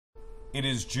It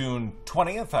is June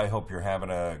 20th. I hope you're having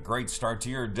a great start to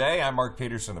your day. I'm Mark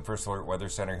Peterson, the First Alert Weather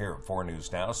Center here at 4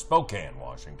 News Now, Spokane,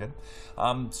 Washington.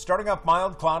 Starting off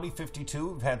mild, cloudy,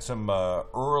 52. We've had some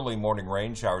early morning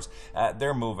rain showers.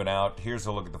 They're moving out. Here's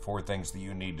a look at the four things that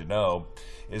you need to know.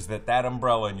 Is that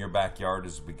umbrella in your backyard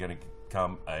is beginning to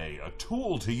become a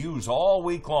tool to use all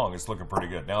week long. It's looking pretty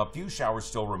good. Now, a few showers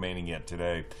still remaining yet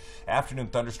today. Afternoon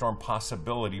thunderstorm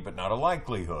possibility, but not a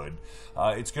likelihood.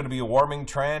 It's going to be a warming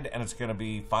trend, and it's going to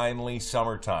be finally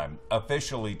summertime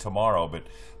officially tomorrow, but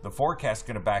the forecast is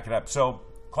going to back it up. So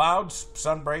clouds,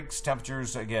 sun breaks,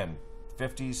 temperatures again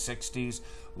 50s, 60s.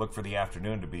 Look for the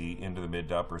afternoon to be into the mid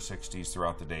to upper 60s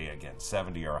throughout the day. Again,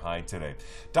 70 our high today.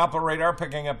 Doppler radar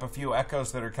picking up a few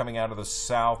echoes that are coming out of the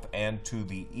south and to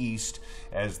the east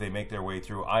as they make their way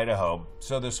through Idaho.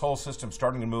 So this whole system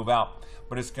starting to move out,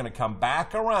 but it's going to come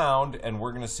back around, and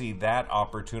we're going to see that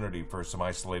opportunity for some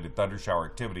isolated thunder shower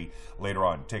activity later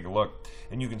on. Take a look,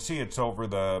 and you can see it's over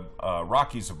the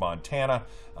Rockies of Montana.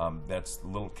 That's a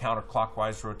little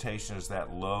counterclockwise rotation as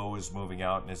that low is moving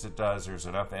out, and as it does, there's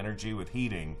enough energy with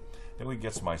heating that we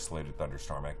get some isolated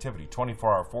thunderstorm activity.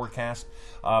 24-hour forecast.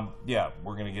 Yeah,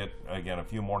 we're going to get, again, a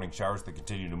few morning showers that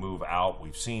continue to move out.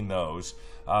 We've seen those.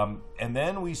 And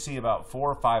then we see about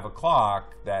 4 or 5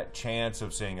 o'clock that chance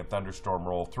of seeing a thunderstorm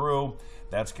roll through.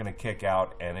 That's going to kick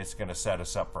out, and it's going to set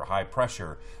us up for high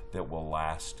pressure that will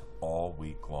last all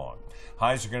week long.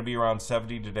 Highs are going to be around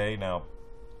 70 today. Now,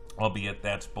 albeit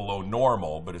that's below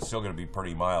normal, but it's still going to be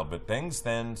pretty mild. But things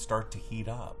then start to heat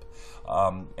up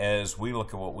as we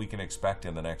look at what we can expect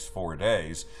in the next 4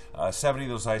 days. 70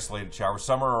 those isolated showers.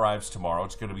 Summer arrives tomorrow.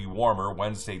 It's going to be warmer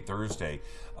Wednesday, Thursday,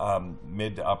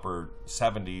 mid to upper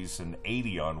 70s and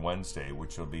 80 on Wednesday,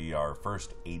 which will be our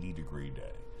first 80-degree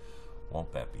day.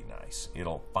 Won't that be nice?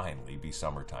 It'll finally be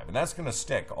summertime, and that's going to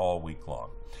stick all week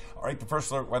long. All right, the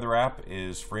First Alert Weather app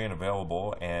is free and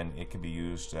available, and it can be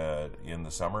used in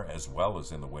the summer as well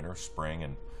as in the winter, spring,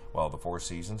 and, well, the 4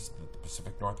 seasons that the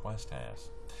Pacific Northwest has.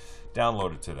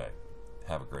 Download it today.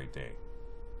 Have a great day.